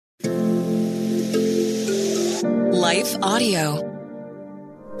Life Audio.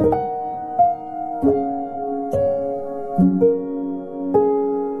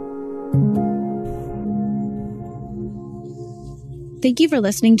 Thank you for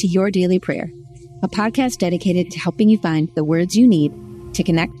listening to Your Daily Prayer, a podcast dedicated to helping you find the words you need to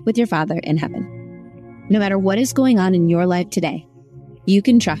connect with your Father in heaven. No matter what is going on in your life today, you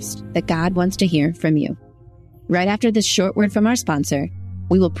can trust that God wants to hear from you. Right after this short word from our sponsor,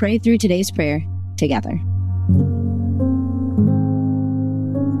 we will pray through today's prayer together.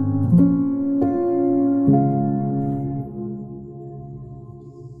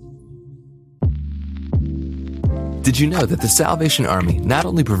 Did you know that the Salvation Army not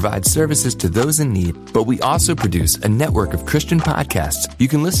only provides services to those in need, but we also produce a network of Christian podcasts you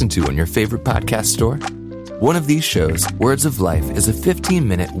can listen to on your favorite podcast store? One of these shows, Words of Life, is a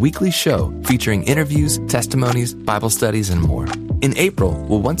 15-minute weekly show featuring interviews, testimonies, Bible studies, and more. In April,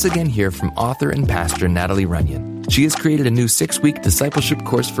 we'll once again hear from author and pastor Natalie Runyon. She has created a new 6-week discipleship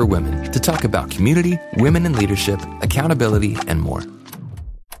course for women to talk about community, women in leadership, accountability, and more.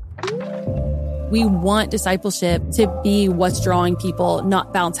 We want discipleship to be what's drawing people,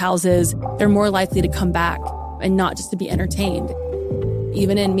 not bounce houses. They're more likely to come back and not just to be entertained.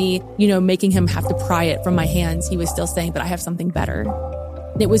 Even in me, making him have to pry it from my hands, he was still saying, but I have something better.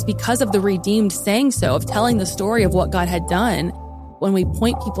 And it was because of the redeemed saying so, of telling the story of what God had done. When we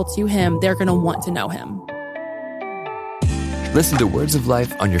point people to him, they're going to want to know him. Listen to Words of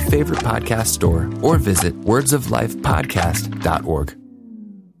Life on your favorite podcast store or visit wordsoflifepodcast.org.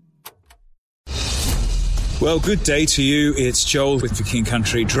 Well, good day to you. It's Joel with The King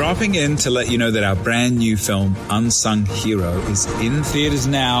Country, dropping in to let you know that our brand new film, Unsung Hero, is in theaters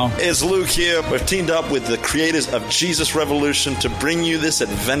now. It's Luke here. We've teamed up with the creators of Jesus Revolution to bring you this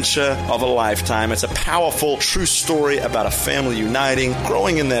adventure of a lifetime. It's a powerful, true story about a family uniting,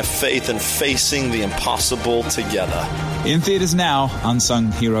 growing in their faith, and facing the impossible together. In theaters now,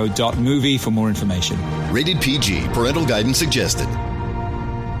 unsunghero.movie for more information. Rated PG. Parental guidance suggested.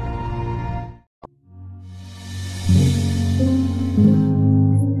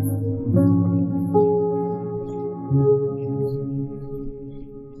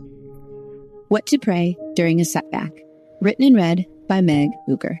 What to Pray During a Setback, written and read by Meg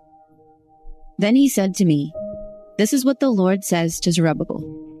Hooker. Then he said to me, "This is what the Lord says to Zerubbabel.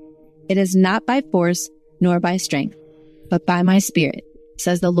 It is not by force nor by strength, but by my Spirit,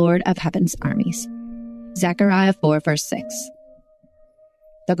 says the Lord of heaven's armies." Zechariah 4, verse 6.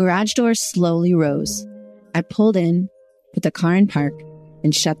 The garage door slowly rose. I pulled in, put the car in park,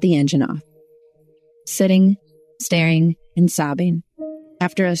 and shut the engine off. Sitting, staring, and sobbing.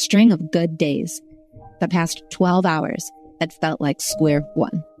 After a string of good days, the past 12 hours had felt like square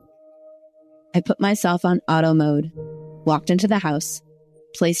one. I put myself on auto mode, walked into the house,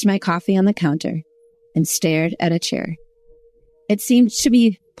 placed my coffee on the counter, and stared at a chair. It seemed to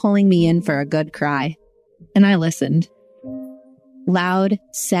be pulling me in for a good cry, and I listened. Loud,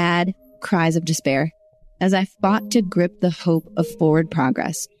 sad cries of despair as I fought to grip the hope of forward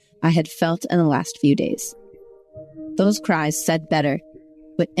progress I had felt in the last few days. Those cries said better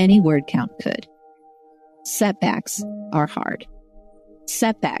what any word count could. Setbacks are hard.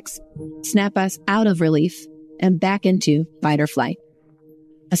 Setbacks snap us out of relief and back into fight or flight.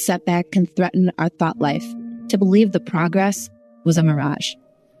 A setback can threaten our thought life to believe the progress was a mirage.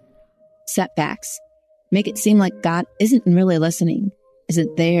 Setbacks make it seem like God isn't really listening,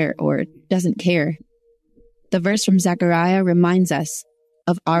 isn't there, or doesn't care. The verse from Zechariah reminds us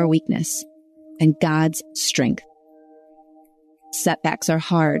of our weakness and God's strength. Setbacks are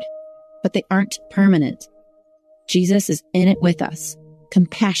hard, but they aren't permanent. Jesus is in it with us,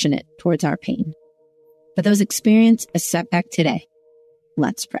 compassionate towards our pain. For those experience a setback today,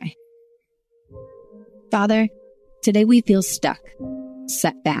 let's pray. Father, today we feel stuck,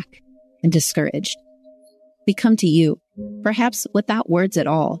 set back, and discouraged. We come to you, perhaps without words at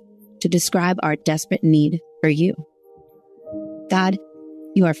all, to describe our desperate need for you. God,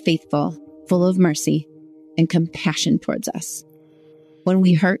 you are faithful, full of mercy, and compassion towards us. When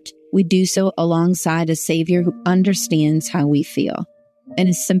we hurt, we do so alongside a Savior who understands how we feel and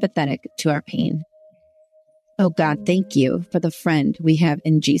is sympathetic to our pain. Oh God, thank you for the friend we have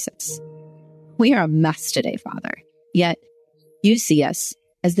in Jesus. We are a mess today, Father, yet you see us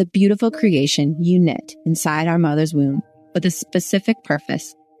as the beautiful creation you knit inside our mother's womb with a specific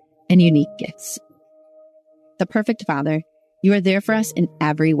purpose and unique gifts. The perfect Father, you are there for us in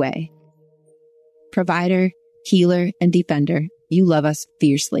every way. Provider, healer, and defender, you love us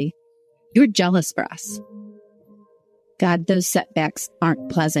fiercely. You're jealous for us. God, those setbacks aren't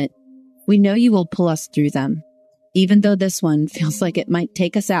pleasant. We know you will pull us through them. Even though this one feels like it might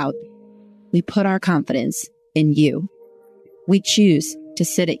take us out, we put our confidence in you. We choose to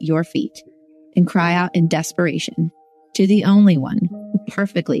sit at your feet and cry out in desperation to the only one who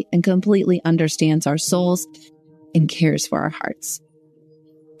perfectly and completely understands our souls and cares for our hearts.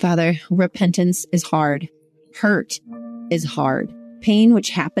 Father, repentance is hard. Hurt is hard. Pain which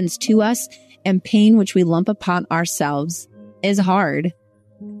happens to us and pain which we lump upon ourselves is hard.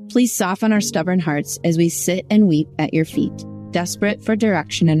 Please soften our stubborn hearts as we sit and weep at your feet, desperate for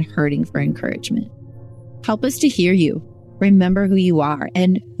direction and hurting for encouragement. Help us to hear you, remember who you are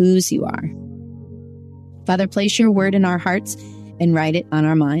and whose you are. Father, place your word in our hearts and write it on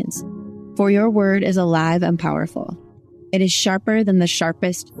our minds. For your word is alive and powerful. It is sharper than the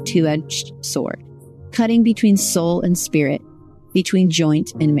sharpest two-edged sword, cutting between soul and spirit, between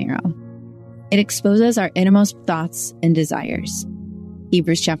joint and marrow. It exposes our innermost thoughts and desires.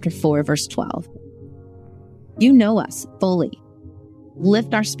 Hebrews chapter 4, verse 12. You know us fully.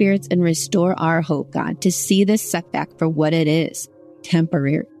 Lift our spirits and restore our hope, God, to see this setback for what it is,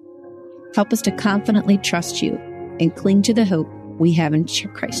 temporary. Help us to confidently trust you and cling to the hope we have in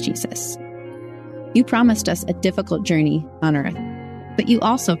Christ Jesus. You promised us a difficult journey on earth, but you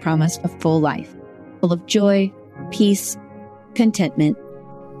also promised a full life, full of joy, peace, contentment,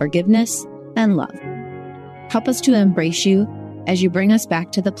 forgiveness, and love. Help us to embrace you as you bring us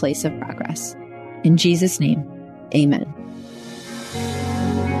back to the place of progress. In Jesus' name, amen.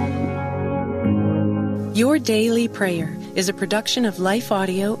 Your Daily Prayer is a production of Life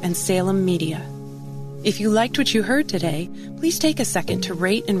Audio and Salem Media. If you liked what you heard today, please take a second to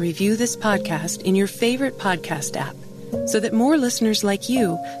rate and review this podcast in your favorite podcast app so that more listeners like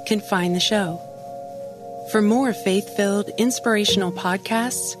you can find the show. For more faith-filled, inspirational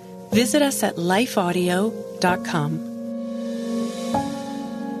podcasts, visit us at lifeaudio.com.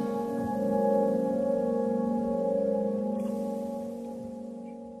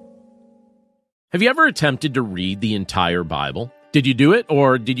 Have you ever attempted to read the entire Bible? Did you do it,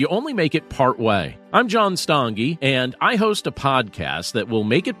 or did you only make it part way? I'm John Stange, and I host a podcast that will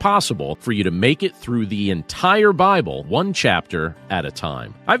make it possible for you to make it through the entire Bible, one chapter at a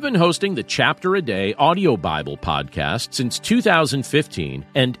time. I've been hosting the Chapter a Day audio Bible podcast since 2015,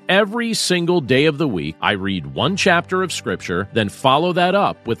 and every single day of the week, I read one chapter of Scripture, then follow that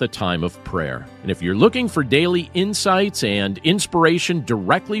up with a time of prayer. And if you're looking for daily insights and inspiration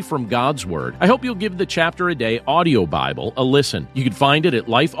directly from God's Word, I hope you'll give the Chapter a Day audio Bible a listen. You can find it at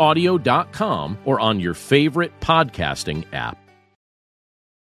lifeaudio.com or on your favorite podcasting app.